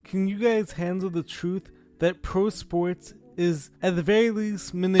Can you guys handle the truth that pro sports is at the very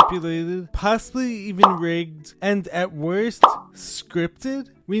least manipulated, possibly even rigged, and at worst, scripted?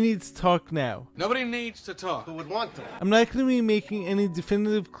 We need to talk now. Nobody needs to talk. Who would want to? I'm not going to be making any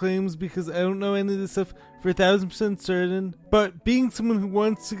definitive claims because I don't know any of this stuff for 1000% certain, but being someone who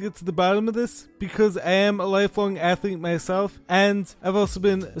wants to get to the bottom of this, because I am a lifelong athlete myself, and I've also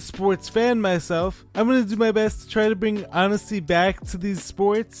been a sports fan myself, I'm going to do my best to try to bring honesty back to these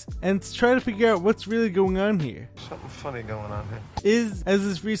sports, and to try to figure out what's really going on here. Something funny going on here. As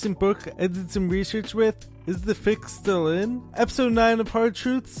this recent book I did some research with, is the fix still in? Episode 9 of Hard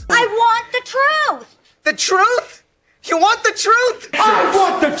Truths. I want the truth! The truth? You want the truth? I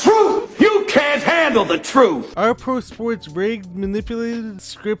want the truth! You can't handle the truth! Are pro sports rigged, manipulated,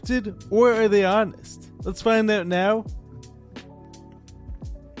 scripted, or are they honest? Let's find out now.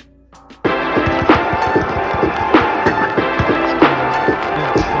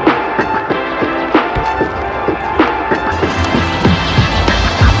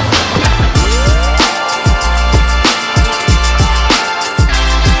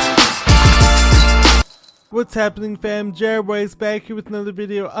 What's happening, fam? Jared Weiss back here with another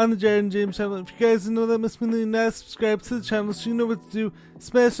video on the Jared and James channel. If you guys didn't know that, must mean that you're not subscribed to the channel, so you know what to do.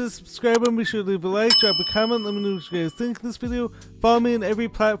 Smash that subscribe button, be sure to leave a like, drop a comment, let me know what you guys think of this video. Follow me on every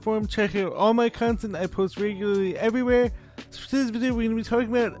platform, check out all my content I post regularly everywhere. So for today's video, we're going to be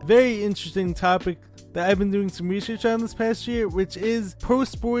talking about a very interesting topic that I've been doing some research on this past year, which is pro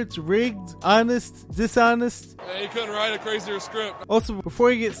sports rigged, honest, dishonest. Yeah, you couldn't write a crazier script. Also,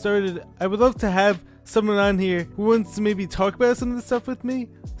 before I get started, I would love to have someone on here who wants to maybe talk about some of this stuff with me.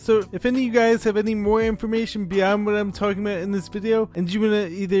 So if any of you guys have any more information beyond what I'm talking about in this video, and you want to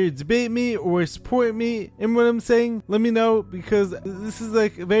either debate me or support me in what I'm saying, let me know, because this is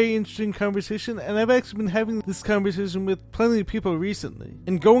like a very interesting conversation, and I've actually been having this conversation with plenty of people recently.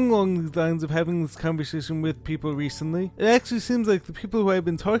 And going along these lines of having this conversation with people recently, it actually seems like the people who I've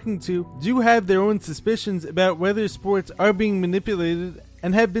been talking to do have their own suspicions about whether sports are being manipulated,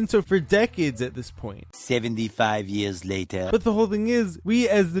 and have been so for decades at this point. 75 years later. But the whole thing is, we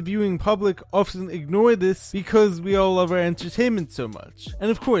as the viewing public often ignore this because we all love our entertainment so much. And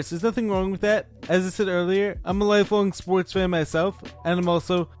of course, there's nothing wrong with that. As I said earlier, I'm a lifelong sports fan myself, and I'm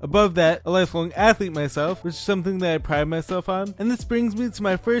also, above that, a lifelong athlete myself, which is something that I pride myself on. And this brings me to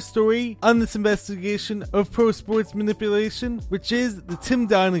my first story on this investigation of pro sports manipulation, which is the Tim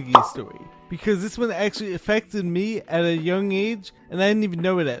Donaghy story. Because this one actually affected me at a young age, and I didn't even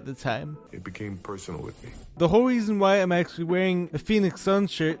know it at the time. It became personal with me. The whole reason why I'm actually wearing a Phoenix Suns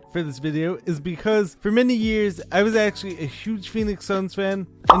shirt for this video is because for many years I was actually a huge Phoenix Suns fan.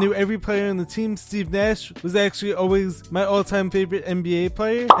 I knew every player on the team. Steve Nash was actually always my all-time favorite NBA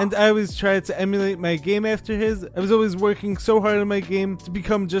player, and I always tried to emulate my game after his. I was always working so hard on my game to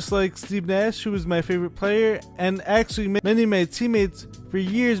become just like Steve Nash, who was my favorite player, and actually many of my teammates for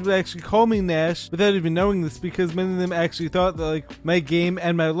years would actually call me Nash without even knowing this, because many of them actually thought that like my game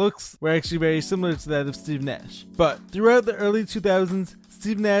and my looks were actually very similar to that of Steve Nash. But throughout the early 2000s,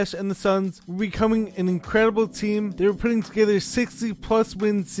 Steve Nash and the Suns were becoming an incredible team. They were putting together 60 plus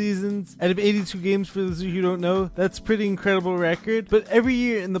win seasons out of 82 games. For those of you who don't know, that's a pretty incredible record. But every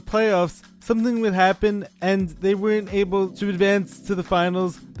year in the playoffs, something would happen and they weren't able to advance to the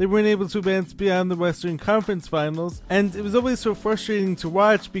finals. They weren't able to advance beyond the Western Conference Finals. And it was always so frustrating to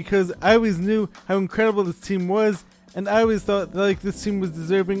watch because I always knew how incredible this team was. And I always thought that like this team was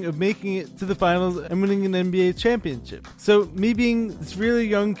deserving of making it to the finals and winning an NBA championship. So me being this really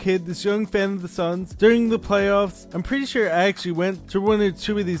young kid, this young fan of the Suns, during the playoffs, I'm pretty sure I actually went to one or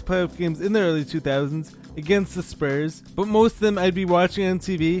two of these playoff games in the early 2000s against the Spurs, but most of them I'd be watching on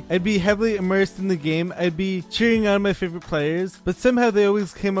TV. I'd be heavily immersed in the game. I'd be cheering on my favorite players, but somehow they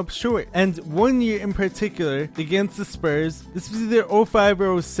always came up short. And one year in particular against the Spurs, this was either 05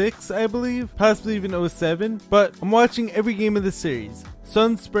 or 06, I believe, possibly even 07, but I'm watching every game of the series.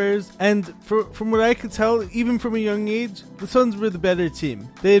 Suns, Spurs, and from what I could tell, even from a young age, the Suns were the better team.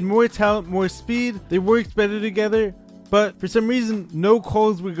 They had more talent, more speed, they worked better together, but for some reason, no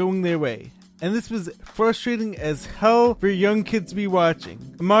calls were going their way. And this was frustrating as hell for young kids to be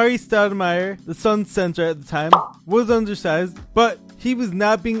watching. Amari Stoudemire, the Suns center at the time, was undersized, but he was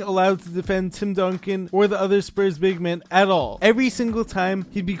not being allowed to defend Tim Duncan or the other Spurs big men at all. Every single time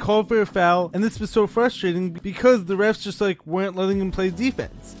he'd be called for a foul, and this was so frustrating because the refs just like weren't letting him play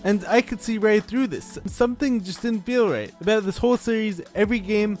defense. And I could see right through this. Something just didn't feel right about this whole series. Every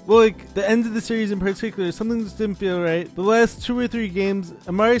game, well, like the end of the series in particular, something just didn't feel right. The last 2 or 3 games,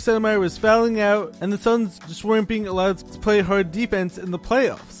 Amari Stoudemire was fouling out, and the Suns just weren't being allowed to play hard defense in the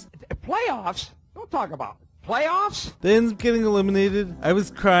playoffs. Playoffs? Don't talk about it. Playoffs? They ended up getting eliminated. I was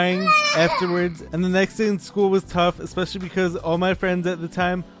crying afterwards, and the next day in school was tough, especially because all my friends at the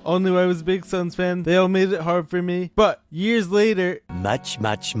time all knew I was a big Suns fan. They all made it hard for me. But years later, Much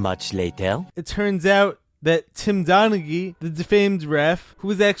later. it turns out that Tim Donaghy, the defamed ref, who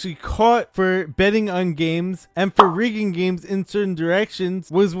was actually caught for betting on games and for rigging games in certain directions,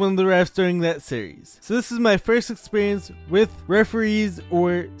 was one of the refs during that series. So this is my first experience with referees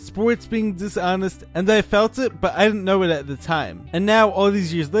or sports being dishonest, and I felt it, but I didn't know it at the time. And now, all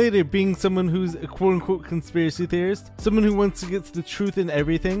these years later, being someone who's a quote-unquote conspiracy theorist, someone who wants to get to the truth in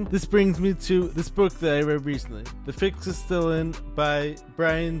everything, this brings me to this book that I read recently, The Fix Is Still In by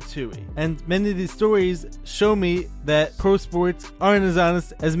Brian Tuohy. And many of these stories show me that pro sports aren't as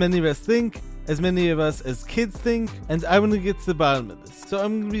honest as many of us think, as many of us as kids think, and I want to get to the bottom of this. So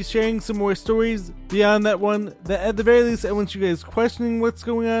I'm going to be sharing some more stories beyond that one, that at the very least I want you guys questioning what's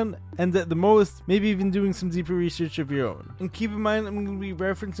going on, and at the most, maybe even doing some deeper research of your own. And keep in mind, I'm going to be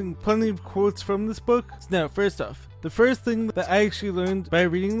referencing plenty of quotes from this book. So now, first off, the first thing that I actually learned by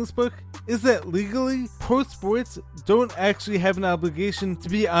reading this book is that legally, pro sports don't actually have an obligation to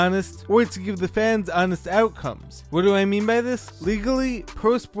be honest or to give the fans honest outcomes. What do I mean by this? Legally,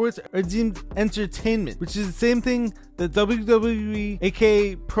 pro sports are deemed entertainment, which is the same thing that WWE,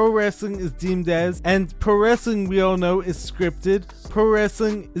 aka pro wrestling, is deemed as, and pro wrestling, we all know, is scripted. Pro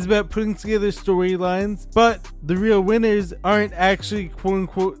wrestling is about putting together storylines, but the real winners aren't actually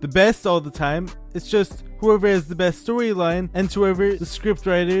quote-unquote the best all the time. It's just whoever has the best storyline and whoever the script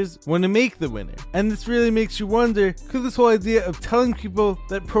writers want to make the winner. And this really makes you wonder, could this whole idea of telling people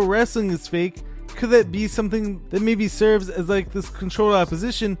that pro wrestling is fake, could that be something that maybe serves as like this controlled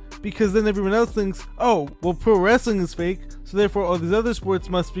opposition, because then everyone else thinks, oh, well, pro wrestling is fake, so therefore all these other sports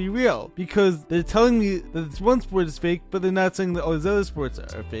must be real, because they're telling me that this one sport is fake, but they're not saying that all these other sports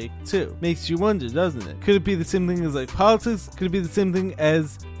are fake too. Makes you wonder, doesn't it? Could it be the same thing as like politics? Could it be the same thing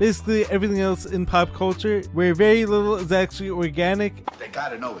as basically everything else in pop culture, where very little is actually organic? They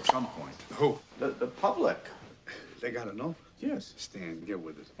gotta know at some point. Who? The public. They gotta know. Yes. Stan, get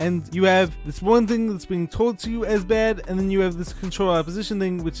with it. And you have this one thing that's being told to you as bad, and then you have this control opposition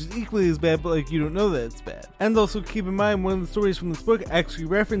thing, which is equally as bad, but like you don't know that it's bad. And also keep in mind, one of the stories from this book actually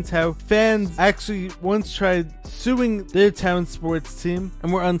reference how fans actually once tried suing their town sports team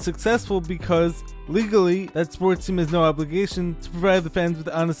and were unsuccessful because legally, that sports team has no obligation to provide the fans with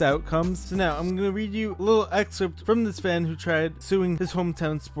honest outcomes. So now, I'm going to read you a little excerpt from this fan who tried suing his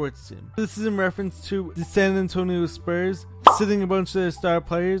hometown sports team. This is in reference to the San Antonio Spurs sitting a bunch of their star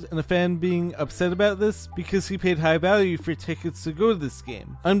players, and a fan being upset about this because he paid high value for tickets to go to this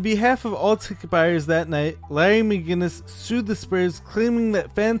game. On behalf of all ticket buyers that night, Larry McGinnis sued the Spurs, claiming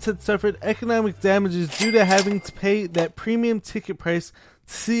that fans had suffered economic damages due to having to pay that premium ticket price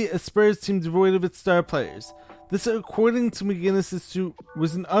to see a Spurs team devoid of its star players. This, according to McGinnis' suit,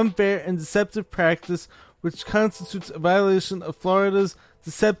 was an unfair and deceptive practice which constitutes a violation of Florida's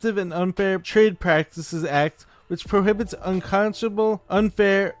Deceptive and Unfair Trade Practices Act, which prohibits unconscionable,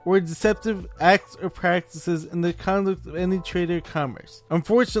 unfair, or deceptive acts or practices in the conduct of any trade or commerce.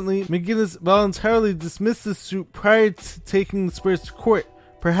 Unfortunately, McGinnis voluntarily dismissed the suit prior to taking the Spurs to court.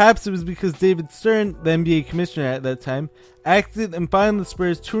 Perhaps it was because David Stern, the NBA commissioner at that time, acted and fined the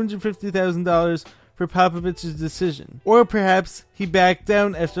Spurs $250,000 for Popovich's decision. Or perhaps he backed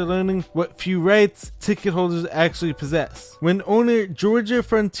down after learning what few rights ticket holders actually possess. When owner Georgia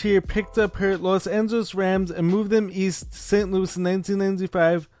Frontier picked up her Los Angeles Rams and moved them east to St. Louis in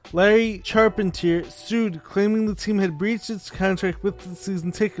 1995, Larry Charpentier sued, claiming the team had breached its contract with the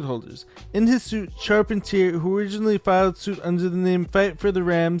season ticket holders. In his suit, Charpentier, who originally filed suit under the name Fight for the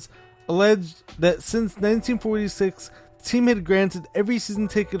Rams, alleged that since 1946, the team had granted every season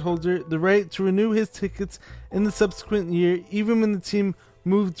ticket holder the right to renew his tickets in the subsequent year, even when the team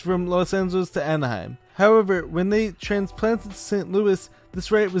moved from Los Angeles to Anaheim. However, when they transplanted to St. Louis,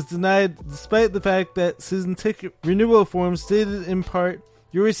 this right was denied, despite the fact that season ticket renewal forms stated in part,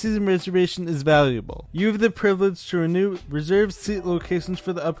 "Your season reservation is valuable. You have the privilege to renew reserved seat locations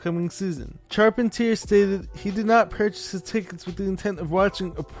for the upcoming season." Charpentier stated he did not purchase his tickets with the intent of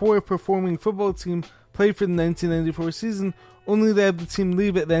watching a poor-performing football team play for the 1994 season, only to have the team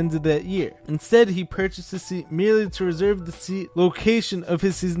leave at the end of that year. Instead, he purchased a seat merely to reserve the seat location of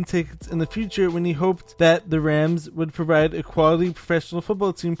his season tickets in the future, when he hoped that the Rams would provide a quality professional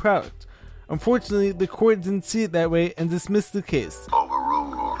football team product. Unfortunately, the court didn't see it that way and dismissed the case.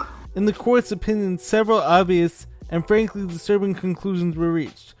 Overruled. In the court's opinion, several obvious and frankly disturbing conclusions were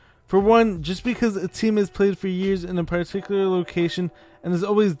reached. For one, just because a team has played for years in a particular location and has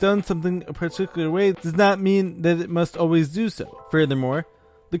always done something a particular way does not mean that it must always do so. Furthermore,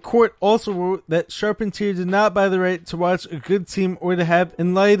 The court also wrote that Charpentier did not buy the right to watch a good team or to have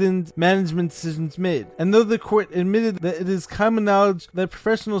enlightened management decisions made. And though the court admitted that it is common knowledge that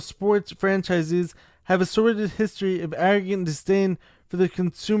professional sports franchises have a sordid history of arrogant disdain for the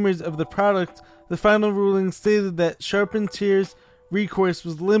consumers of the product, the final ruling stated that Charpentier's recourse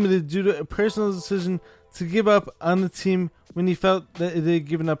was limited due to a personal decision to give up on the team when he felt that it had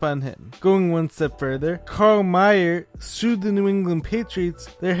given up on him. Going one step further, Carl Meyer sued the New England Patriots,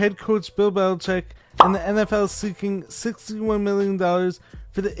 their head coach Bill Belichick, and the NFL seeking $61 million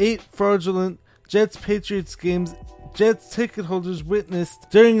for the 8 fraudulent Jets-Patriots games Jets ticket holders witnessed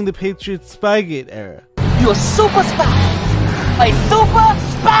during the Patriots Spygate era. You're a super spy! A super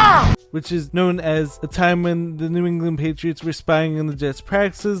spy! Which is known as a time when the New England Patriots were spying on the Jets'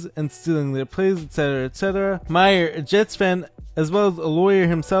 practices and stealing their plays, etc., etc. Meyer, a Jets fan, as well as a lawyer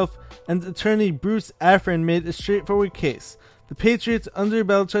himself, and attorney Bruce Afrin made a straightforward case. The Patriots, under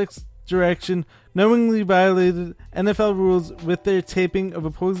Belichick's direction, knowingly violated NFL rules with their taping of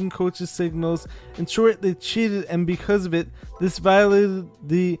opposing coaches' signals. In short, they cheated, and because of it, this violated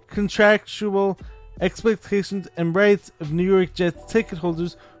the contractual expectations and rights of New York Jets ticket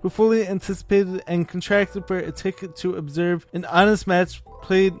holders who fully anticipated and contracted for a ticket to observe an honest match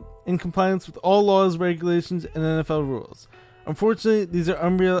played in compliance with all laws, regulations, and NFL rules. Unfortunately, these are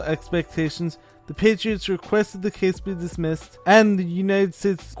unreal expectations. The Patriots requested the case be dismissed, and the United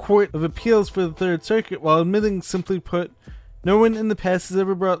States Court of Appeals for the Third Circuit, while admitting, simply put, no one in the past has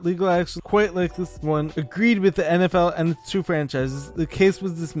ever brought legal action quite like this one, agreed with the NFL and its 2 franchises. The case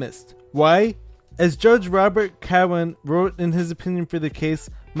was dismissed. Why? As Judge Robert Cowan wrote in his opinion for the case,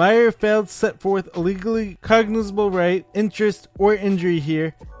 Meyer failed to set forth a legally cognizable right, interest, or injury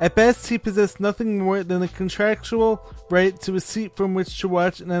here. At best, he possessed nothing more than a contractual right to a seat from which to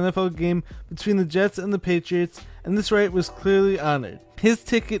watch an NFL game between the Jets and the Patriots, and this right was clearly honored. His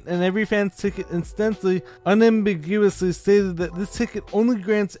ticket, and every fan's ticket incidentally, unambiguously stated that this ticket only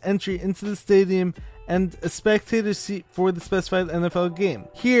grants entry into the stadium and a spectator seat for the specified NFL game.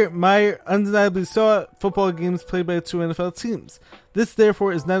 Here, Meyer undeniably saw football games played by 2 NFL teams. This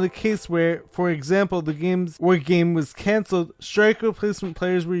therefore is not a case where, for example, the game was cancelled, strike replacement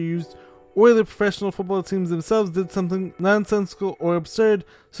players were used, or the professional football teams themselves did something nonsensical or absurd,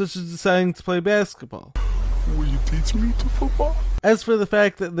 such as deciding to play basketball. Will you teach me to football? As for the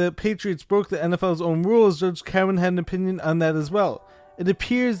fact that the Patriots broke the NFL's own rules, Judge Cowan had an opinion on that as well. It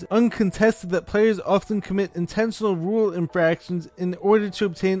appears uncontested that players often commit intentional rule infractions in order to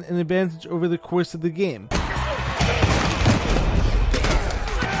obtain an advantage over the course of the game.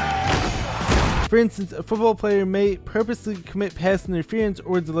 For instance, a football player may purposely commit pass interference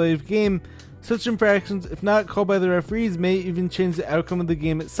or delay of game. Such infractions, if not called by the referees, may even change the outcome of the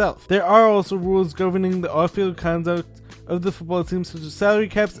game itself. There are also rules governing the off-field conduct of the football team, such as salary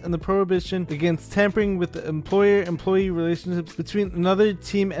caps and the prohibition against tampering with the employer-employee relationships between another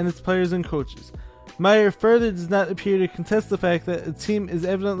team and its players and coaches. Meyer further does not appear to contest the fact that a team is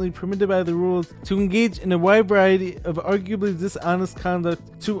evidently permitted by the rules to engage in a wide variety of arguably dishonest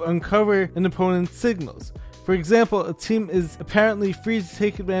conduct to uncover an opponent's signals. For example, a team is apparently free to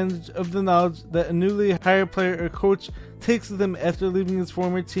take advantage of the knowledge that a newly hired player or coach takes with him after leaving his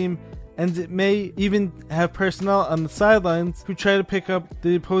former team, and it may even have personnel on the sidelines who try to pick up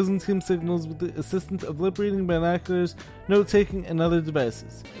the opposing team signals with the assistance of lip-reading binoculars, note-taking, and other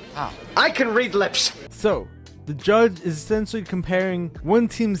devices. I can read lips. So, the judge is essentially comparing one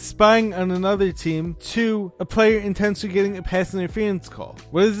team spying on another team to a player intentionally getting a pass interference call.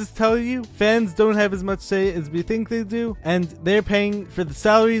 What does this tell you? Fans don't have as much say as we think they do, and they're paying for the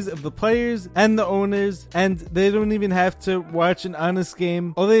salaries of the players and the owners, and they don't even have to watch an honest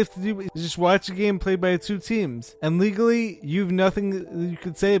game. All they have to do is just watch a game played by 2 teams, and legally, you've nothing that you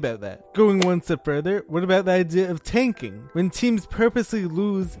could say about that. Going one step further, what about the idea of tanking? When teams purposely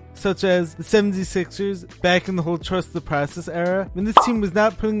lose, such as the 76ers back in the whole trust the process era, when this team was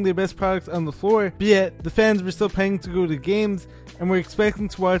not putting their best products on the floor, but yet the fans were still paying to go to games and were expecting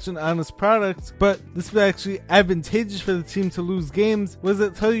to watch an honest product, but this was actually advantageous for the team to lose games. What does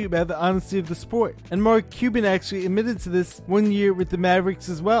that tell you about the honesty of the sport? And Mark Cuban actually admitted to this one year with the Mavericks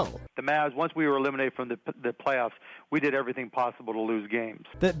as well. The Mavs, once we were eliminated from the playoffs, we did everything possible to lose games.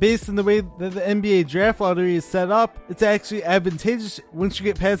 That based on the way that the NBA draft lottery is set up, it's actually advantageous once you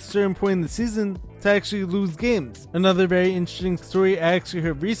get past a certain point in the season to actually lose games. Another very interesting story I actually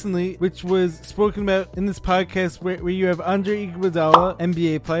heard recently, which was spoken about in this podcast, where you have Andre Iguodala,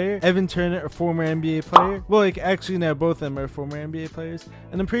 NBA player, Evan Turner, a former NBA player. Well, like, actually now both of them are former NBA players.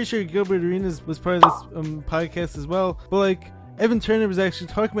 And I'm pretty sure Gilbert Arenas was part of this podcast as well. But like, Evan Turner was actually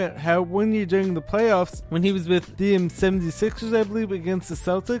talking about how one year during the playoffs, when he was with the 76ers, I believe, against the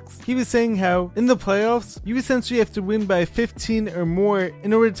Celtics, he was saying how in the playoffs, you essentially have to win by 15 or more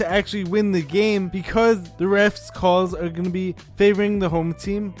in order to actually win the game, because the refs' calls are going to be favoring the home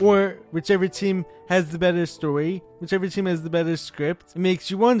team, or whichever team has the better story, whichever team has the better script. It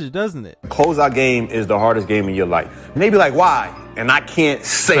makes you wonder, doesn't it? Closeout game is the hardest game in your life. Maybe like, why? And I can't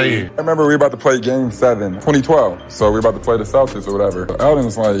say it. I remember we were about to play Game 7, 2012. So we were about to play the Celtics or whatever. Eldon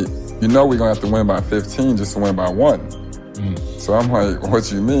was like, you know we're going to have to win by 15 just to win by 1. So I'm like, what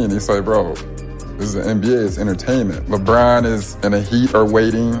you mean? He's like, bro, this is the NBA, it's entertainment. LeBron is in the Heat or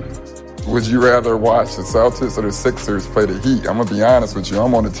waiting. Would you rather watch the Celtics or the Sixers play the Heat? I'm going to be honest with you.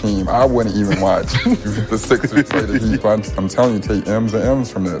 I'm on the team. I wouldn't even watch the Sixers play the Heat. But I'm telling you, take M's and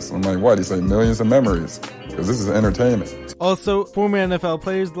M's from this. I'm like, what? He's like, millions of memories. Because this is entertainment. Also, former NFL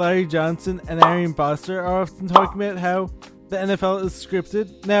players Larry Johnson and Arian Foster are often talking about how the NFL is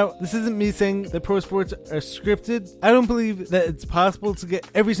scripted. Now, this isn't me saying that pro sports are scripted. I don't believe that it's possible to get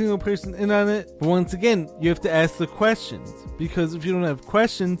every single person in on it. But once again, you have to ask the questions. Because if you don't have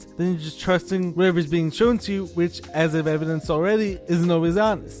questions, then you're just trusting whatever's being shown to you, which, as I've evidenced already, isn't always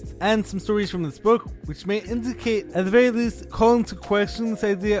honest. And some stories from this book, which may indicate, at the very least, calling to question this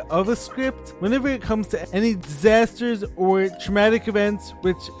idea of a script whenever it comes to any disasters or traumatic events,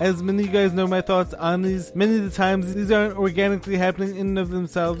 which, as many of you guys know my thoughts on these, many of the times these aren't organically happening in and of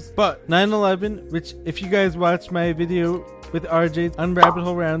themselves. But 9/11, which, if you guys watched my video with RJ on Rabbit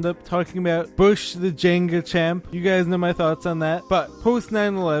Hole Roundup talking about Bush the Jenga champ, you guys know my thoughts on that. But post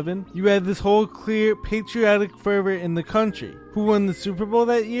 9/11, you had this whole clear patriotic fervor in the country. Who won the Super Bowl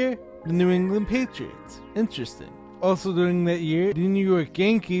that year? The New England Patriots. Interesting. Also during that year, the New York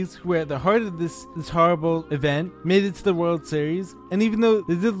Yankees, who were at the heart of this horrible event, made it to the World Series. And even though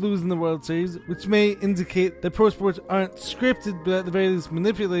they did lose in the World Series, which may indicate that pro sports aren't scripted, but at the very least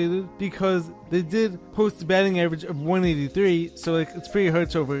manipulated, because they did post a batting average of 183, so it's pretty hard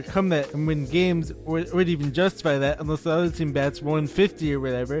to overcome that and win games, or even justify that, unless the other team bats 150 or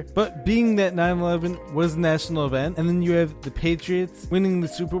whatever. But being that 9/11 was a national event, and then you have the Patriots winning the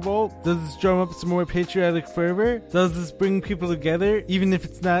Super Bowl, does this drum up some more patriotic fervor? Does this bring people together, even if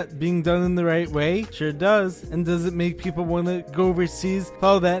it's not being done in the right way? Sure does. And does it make people want to go overseas,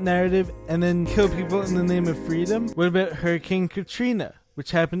 follow that narrative, and then kill people in the name of freedom? What about Hurricane Katrina,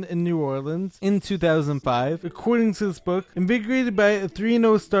 which happened in New Orleans in 2005? According to this book, invigorated by a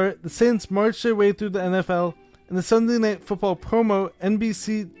 3-0 start, the Saints marched their way through the NFL. In the Sunday Night Football promo,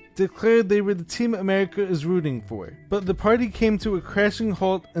 NBC declared they were the team America is rooting for. But the party came to a crashing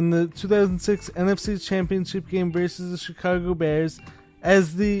halt in the 2006 NFC Championship game versus the Chicago Bears.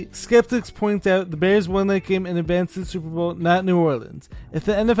 As the skeptics point out, the Bears won that game and advanced to the Super Bowl, not New Orleans. If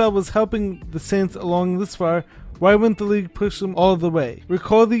the NFL was helping the Saints along this far, why wouldn't the league push them all the way?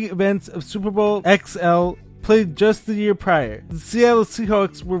 Recall the events of Super Bowl XL played just the year prior. The Seattle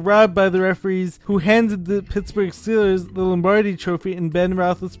Seahawks were robbed by the referees who handed the Pittsburgh Steelers the Lombardi Trophy in Ben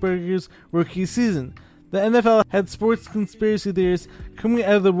Roethlisberger's rookie season. The NFL had sports conspiracy theorists coming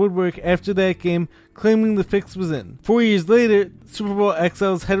out of the woodwork after that game, claiming the fix was in. 4 years later, Super Bowl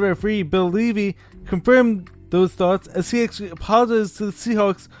XL's head referee Bill Levy confirmed those thoughts as he actually apologized to the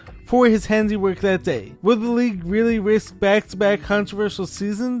Seahawks for his handiwork that day. Would the league really risk back-to-back controversial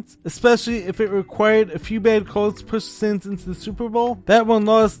seasons, especially if it required a few bad calls to push the Saints into the Super Bowl? That one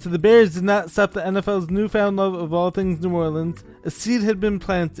loss to the Bears did not stop the NFL's newfound love of all things New Orleans. A seed had been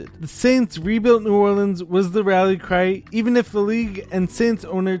planted. The Saints rebuilt New Orleans was the rally cry, even if the league and Saints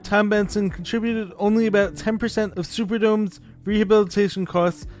owner Tom Benson contributed only about 10% of Superdome's rehabilitation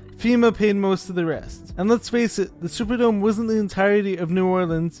costs. FEMA paid most of the rest. And let's face it, the Superdome wasn't the entirety of New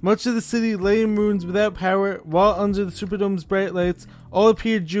Orleans. Much of the city lay in ruins without power, while under the Superdome's bright lights, all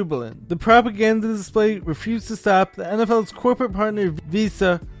appeared jubilant. The propaganda display refused to stop. The NFL's corporate partner,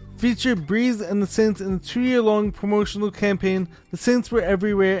 Visa, featured Breeze and the Saints in a 2-year-long promotional campaign. The Saints were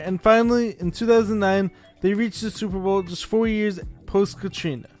everywhere, and finally, in 2009, they reached the Super Bowl just 4 years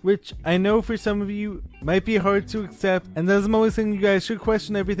post-Katrina, which I know for some of you might be hard to accept, and as I'm always saying, you guys should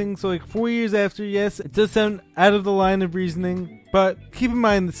question everything. So 4 years after, yes, it does sound out of the line of reasoning, but keep in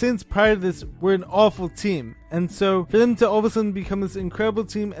mind the Saints prior to this were an awful team, and so for them to all of a sudden become this incredible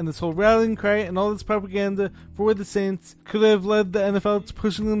team and this whole rallying cry and all this propaganda for the Saints could have led the NFL to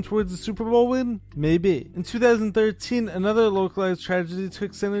pushing them towards the Super Bowl win? Maybe. In 2013, another localized tragedy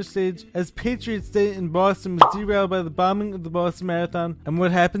took center stage as Patriots Day in Boston was derailed by the bombing of the Boston Marathon. And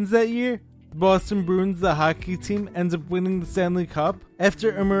what happens that year? the Boston Bruins, the hockey team, ends up winning the Stanley Cup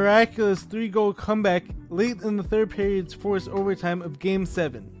after a miraculous 3-goal comeback late in the third period to force overtime of Game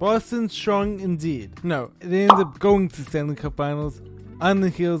 7. Boston strong indeed. No, they ended up going to Stanley Cup Finals on the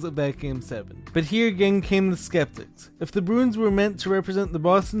heels of that Game 7. But here again came the skeptics. If the Bruins were meant to represent the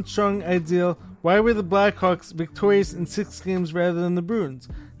Boston Strong ideal, why were the Blackhawks victorious in 6 games rather than the Bruins?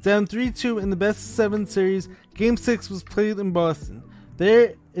 Down 3-2 in the best-of-7 series, Game 6 was played in Boston.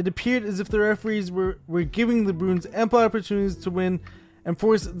 There, it appeared as if the referees were giving the Bruins ample opportunities to win and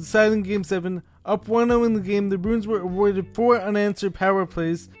force a deciding Game 7. Up 1-0 in the game, the Bruins were awarded 4 unanswered power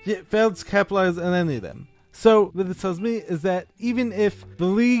plays, yet failed to capitalize on any of them. So, what this tells me is that even if the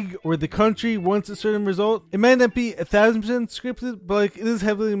league or the country wants a certain result, it might not be 1,000% scripted, but like it is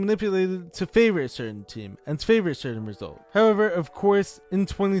heavily manipulated to favor a certain team and to favor a certain result. However, of course, in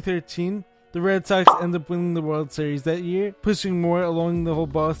 2013, the Red Sox end up winning the World Series that year, pushing more along the whole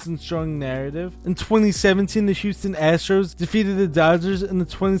Boston Strong narrative. In 2017, the Houston Astros defeated the Dodgers in the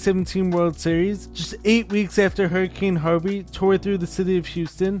 2017 World Series, just 8 weeks after Hurricane Harvey tore through the city of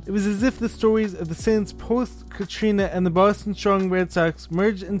Houston. It was as if the stories of the Saints post-Katrina and the Boston Strong Red Sox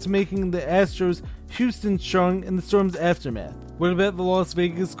merged into making the Astros Houston Strong in the storm's aftermath. What about the Las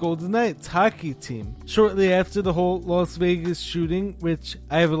Vegas Golden Knights hockey team? Shortly after the whole Las Vegas shooting, which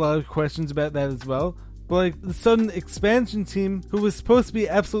I have a lot of questions about that as well, but like the sudden expansion team, who was supposed to be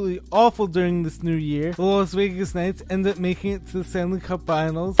absolutely awful during this new year, the Las Vegas Knights ended up making it to the Stanley Cup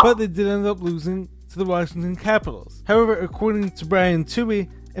Finals, but they did end up losing to the Washington Capitals. However, according to Brian Tuohy,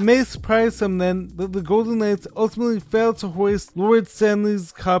 it may surprise some then that the Golden Knights ultimately failed to hoist Lord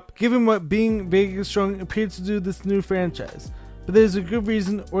Stanley's Cup, given what being Vegas Strong appeared to do this new franchise. But there's a good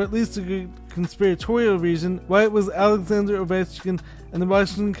reason, or at least a good conspiratorial reason, why it was Alexander Ovechkin and the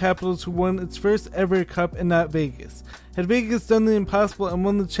Washington Capitals who won its first ever cup and not Vegas. Had Vegas done the impossible and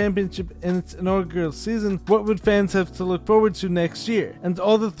won the championship in its inaugural season, what would fans have to look forward to next year? And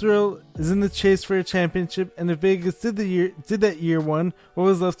all the thrill is in the chase for a championship, and if Vegas did that year one, what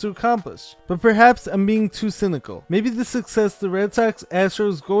was left to accomplish? But perhaps I'm being too cynical. Maybe the success the Red Sox,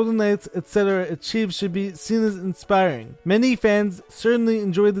 Astros, Golden Knights, etc. achieved should be seen as inspiring. Many fans certainly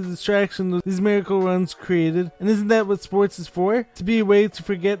enjoy the distraction these miracle runs created, and isn't that what sports is for? To be a way to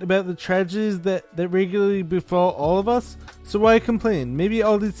forget about the tragedies that regularly befall all of us? So why complain? Maybe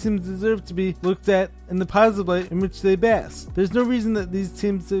all these teams deserve to be looked at in the positive light in which they bask. There's no reason that these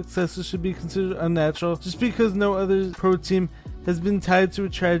teams' successes should be considered unnatural. Just because no other pro team has been tied to a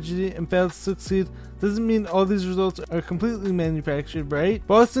tragedy and failed to succeed doesn't mean all these results are completely manufactured, right?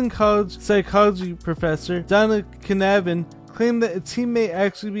 Boston College psychology professor Donna Canavan claimed that a team may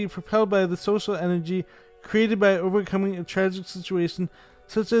actually be propelled by the social energy created by overcoming a tragic situation,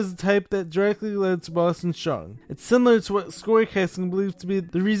 such as the type that directly led to Boston Strong. It's similar to what scorecasting believes to be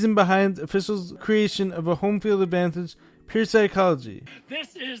the reason behind officials' creation of a home field advantage, pure psychology.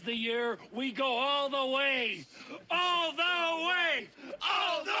 This is the year we go all the way! All the way!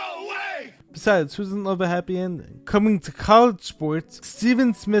 All the way! Besides, who doesn't love a happy ending? Coming to college sports,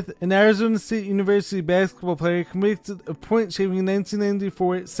 Stephen Smith, an Arizona State University basketball player convicted of point shaving in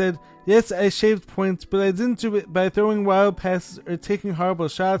 1994, said, "Yes, I shaved points, but I didn't do it by throwing wild passes or taking horrible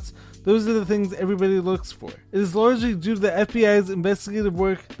shots. Those are the things everybody looks for." It is largely due to the FBI's investigative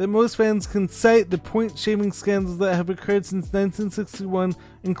work that most fans can cite the point-shaving scandals that have occurred since 1961,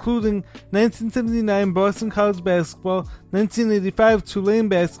 including 1979 Boston College basketball, 1985 Tulane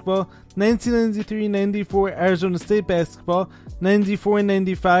basketball, 1993-94 Arizona State basketball,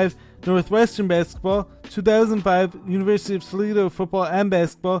 94-95 Northwestern basketball, 2005 University of Toledo football and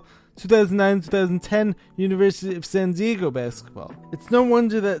basketball, 2009-2010 University of San Diego basketball. It's no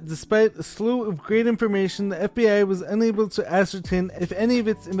wonder that despite a slew of great information, the FBI was unable to ascertain if any of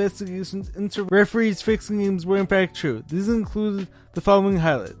its investigations into referees fixing games were in fact true. These included the following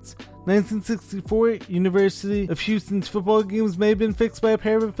highlights. 1964, University of Houston's football games may have been fixed by a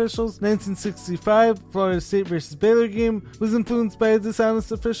pair of officials. 1965, Florida State versus Baylor game was influenced by a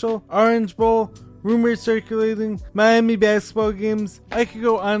dishonest official. Orange Bowl, rumors circulating, Miami basketball games. I could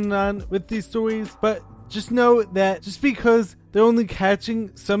go on and on with these stories, but just know that just because they're only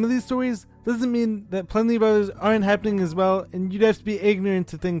catching some of these stories doesn't mean that plenty of others aren't happening as well, and you'd have to be ignorant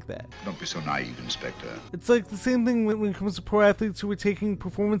to think that. Don't be so naive, Inspector. It's like the same thing when it comes to pro athletes who are taking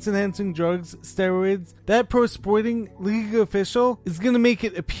performance-enhancing drugs, steroids. That pro sporting league official is going to make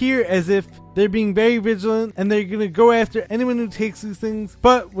it appear as if they're being very vigilant and they're going to go after anyone who takes these things.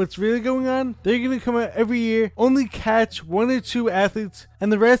 But what's really going on, they're going to come out every year, only catch 1 or 2 athletes,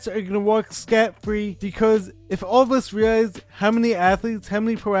 and the rest are going to walk scot-free, because if all of us realize how many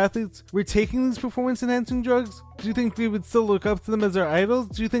pro athletes were taking these performance-enhancing drugs, do you think we would still look up to them as our idols?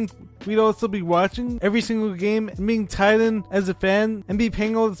 Do you think we'd also be watching every single game and being tied in as a fan and be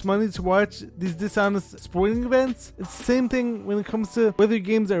paying all this money to watch these dishonest sporting events. It's the same thing when it comes to whether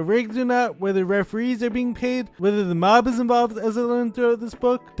games are rigged or not, whether referees are being paid, whether the mob is involved, as I learned throughout this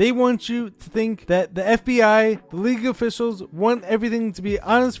book. They want you to think that the FBI, the league officials want everything to be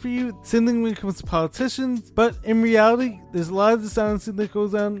honest for you. Same thing when it comes to politicians. But in reality, there's a lot of dishonesty that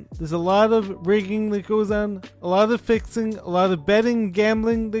goes on. There's a lot of rigging that goes on, a lot of fixing, a lot of betting,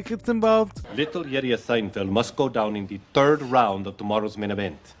 gambling that gets involved. Little Jerry Seinfeld must go down in the 3rd round of tomorrow's main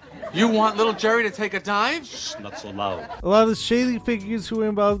event. You want little Jerry to take a dive? Shh, not so loud. A lot of shady figures who are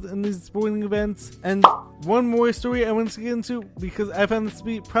involved in these sporting events. And one more story I wanted to get into, because I found this to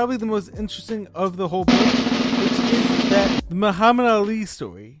be probably the most interesting of the whole book, which is that the Muhammad Ali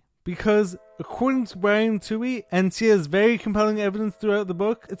story. Because according to Brian Toohey, and she has very compelling evidence throughout the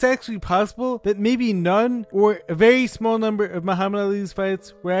book, it's actually possible that maybe none or a very small number of Muhammad Ali's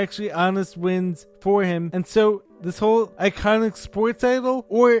fights were actually honest wins for him. And so this whole iconic sports idol,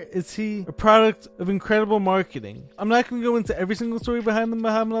 or is he a product of incredible marketing? I'm not going to go into every single story behind the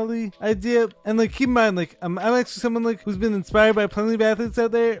Muhammad Ali idea, and keep in mind, I'm actually someone who's been inspired by plenty of athletes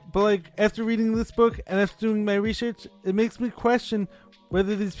out there, but after reading this book and after doing my research, it makes me question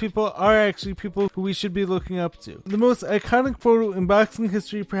whether these people are actually people who we should be looking up to. The most iconic photo in boxing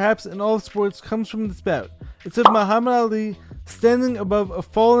history, perhaps in all of sports, comes from this bout. It's of Muhammad Ali standing above a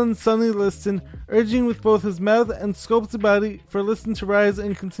fallen Sonny Liston, urging with both his mouth and sculpted body for Liston to rise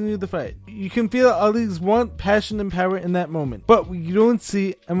and continue the fight. You can feel Ali's want, passion, and power in that moment. But what you don't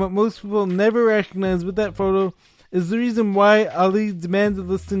see, and what most people never recognize with that photo, is the reason why Ali demanded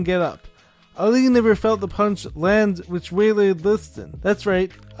Liston get up. Ali never felt the punch land which waylaid Liston. That's right,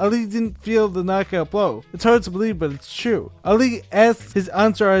 Ali didn't feel the knockout blow. It's hard to believe, but it's true. Ali asked his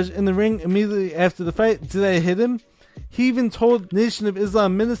entourage in the ring immediately after the fight, "Did I hit him?" He even told Nation of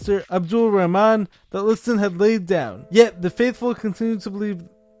Islam minister Abdul Rahman that Liston had laid down. Yet the faithful continued to believe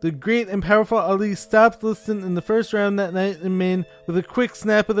the great and powerful Ali stopped Liston in the first round that night in Maine with a quick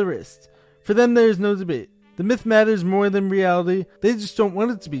snap of the wrist. For them, there is no debate. The myth matters more than reality. They just don't want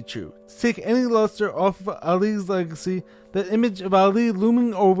it to be true. To take any luster off of Ali's legacy, that image of Ali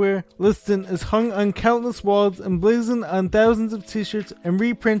looming over Liston is hung on countless walls, emblazoned on thousands of t-shirts, and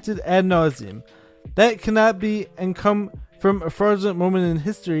reprinted ad nauseum. That cannot be and come from a fraudulent moment in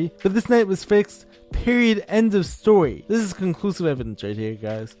history, but this night was fixed. Period. End of story. This is conclusive evidence right here,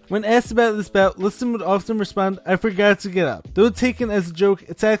 guys. When asked about this bout, Liston would often respond, "I forgot to get up." Though taken as a joke,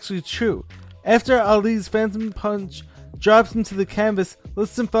 it's actually true. After Ali's phantom punch dropped him to the canvas,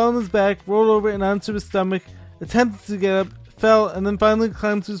 Liston fell on his back, rolled over and onto his stomach, attempted to get up, fell, and then finally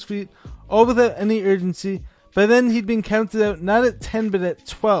climbed to his feet, all without any urgency. By then, he'd been counted out not at 10 but at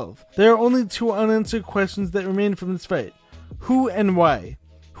 12. There are only 2 unanswered questions that remain from this fight. Who and why?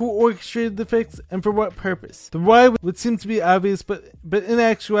 Who orchestrated the fix, and for what purpose? The why would seem to be obvious, but in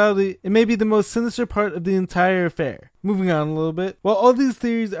actuality, it may be the most sinister part of the entire affair. Moving on a little bit. While all these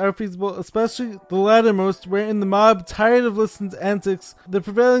theories are feasible, especially the lattermost, wherein the mob, tired of Liston's antics, the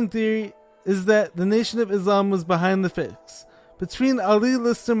prevailing theory is that the Nation of Islam was behind the fix. Between Ali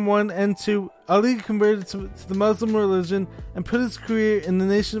Liston 1 and 2, Ali converted to the Muslim religion and put his career in the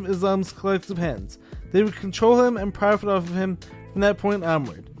Nation of Islam's collective hands. They would control him and profit off of him from that point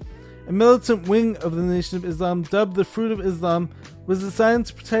onward. A militant wing of the Nation of Islam, dubbed the Fruit of Islam, was assigned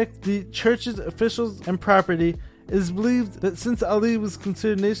to protect the church's officials and property. It is believed that since Ali was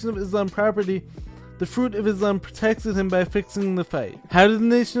considered Nation of Islam property, the Fruit of Islam protected him by fixing the fight. How did the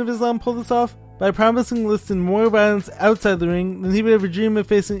Nation of Islam pull this off? By promising Liston more violence outside the ring than he would ever dream of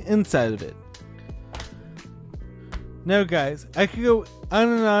facing inside of it. Now guys, I could go on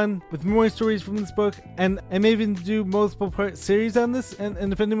and on with more stories from this book, and I may even do multiple part series on this,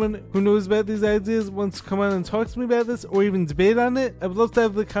 and if anyone who knows about these ideas wants to come on and talk to me about this, or even debate on it, I would love to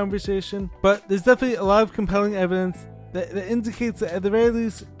have the conversation. But there's definitely a lot of compelling evidence that indicates that at the very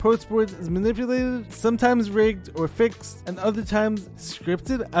least, pro sports is manipulated, sometimes rigged or fixed, and other times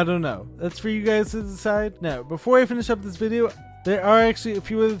scripted. I don't know. That's for you guys to decide. Now, before I finish up this video, there are actually a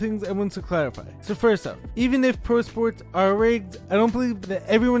few other things I want to clarify. So first off, even if pro sports are rigged, I don't believe that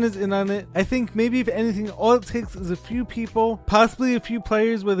everyone is in on it. I think maybe if anything, all it takes is a few people, possibly a few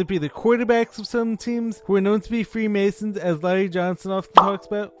players, whether it be the quarterbacks of some teams who are known to be Freemasons, as Larry Johnson often talks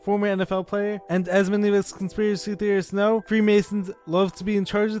about, former NFL player. And as many of us conspiracy theorists know, Freemasons love to be in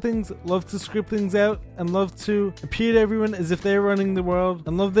charge of things, love to script things out, and love to appear to everyone as if they're running the world,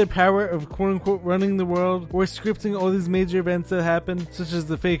 and love their power of quote-unquote running the world, or scripting all these major events that happened, such as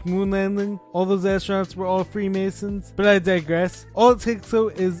the fake moon landing. All those astronauts were all Freemasons. But I digress. All it takes though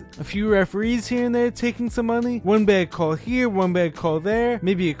is a few referees here and there taking some money, one bad call here, one bad call there,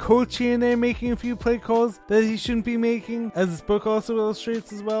 maybe a coach here and there making a few play calls that he shouldn't be making, as this book also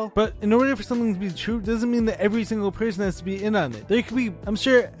illustrates as well. But in order for something to be true, doesn't mean that every single person has to be in on it. There could be, I'm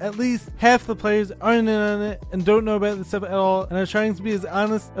sure, at least half the players aren't in on it and don't know about this stuff at all and are trying to be as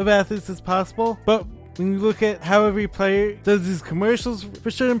honest of athletes as possible. But when you look at how every player does these commercials for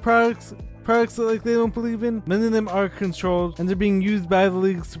certain products that like they don't believe in, many of them are controlled and they're being used by the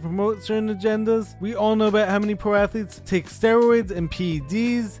leagues to promote certain agendas. We all know about how many pro athletes take steroids and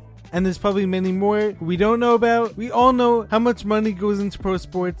PEDs, and there's probably many more we don't know about. We all know how much money goes into pro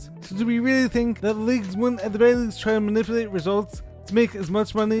sports, so do we really think that the leagues wouldn't at the very least try to manipulate results to make as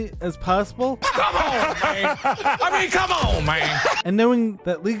much money as possible? Come on, man. I mean, come on, man. And knowing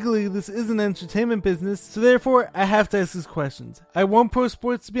that legally this is an entertainment business, so therefore I have to ask these questions. I want pro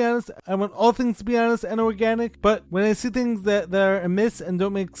sports to be honest, I want all things to be honest and organic, but when I see things that are amiss and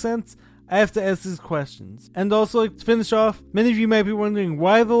don't make sense, I have to ask these questions. And also, like, to finish off, many of you might be wondering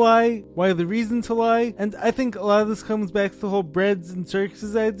why the lie, why the reason to lie, and I think a lot of this comes back to the whole breads and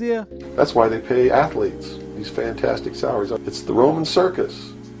circuses idea. That's why they pay athletes these fantastic salaries. It's the Roman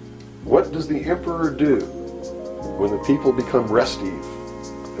circus. What does the emperor do when the people become restive,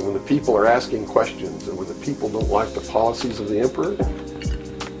 and when the people are asking questions, and when the people don't like the policies of the emperor?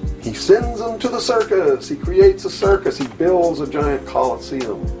 He sends them to the circus. He creates a circus. He builds a giant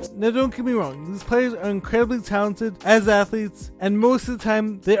coliseum. Now don't get me wrong, these players are incredibly talented as athletes, and most of the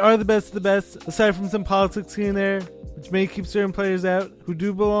time they are the best of the best, aside from some politics here and there, which may keep certain players out who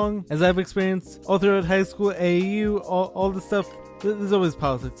do belong, as I've experienced all throughout high school, AAU, all the stuff. There's always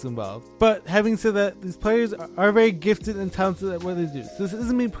politics involved. But having said that, these players are very gifted and talented at what they do. So this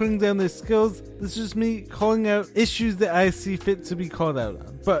isn't me putting down their skills, this is just me calling out issues that I see fit to be called out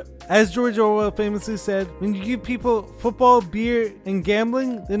on. But as George Orwell famously said, when you give people football, beer, and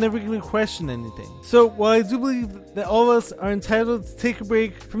gambling, they're never going to question anything. So while I do believe that all of us are entitled to take a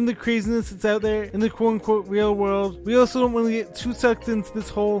break from the craziness that's out there in the quote-unquote real world, we also don't want to get too sucked into this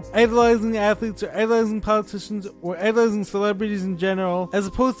whole idolizing athletes or idolizing politicians or idolizing celebrities in general, as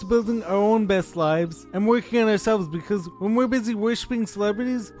opposed to building our own best lives and working on ourselves, because when we're busy worshipping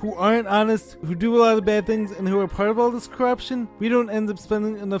celebrities who aren't honest, who do a lot of bad things, and who are part of all this corruption, we don't end up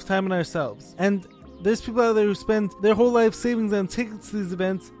spending enough time on ourselves. And there's people out there who spend their whole life savings on tickets to these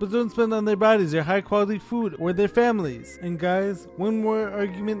events, but don't spend on their bodies or high quality food or their families. And guys, one more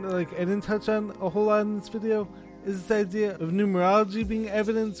argument that I didn't touch on a whole lot in this video is this idea of numerology being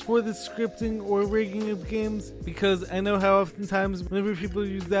evidence for the scripting or rigging of games, because I know how oftentimes whenever people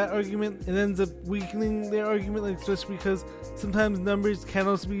use that argument, it ends up weakening their argument, especially because sometimes numbers can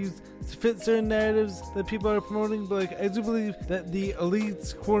also be used to fit certain narratives that people are promoting. But I do believe that the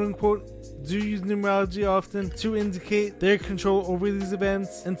elites, quote unquote, do use numerology often to indicate their control over these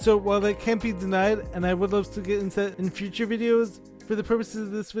events. And so while that can't be denied, and I would love to get into that in future videos, for the purposes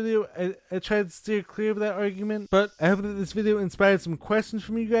of this video, I tried to steer clear of that argument, but I hope that this video inspired some questions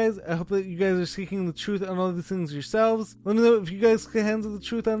from you guys. I hope that you guys are seeking the truth on all these things yourselves. Let me know if you guys can handle the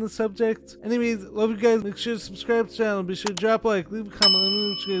truth on this subject. Anyways, love you guys. Make sure to subscribe to the channel. Be sure to drop a like, leave a comment, let me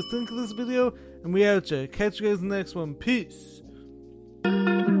know what you guys think of this video, and we out, ya. Catch you guys in the next one. Peace.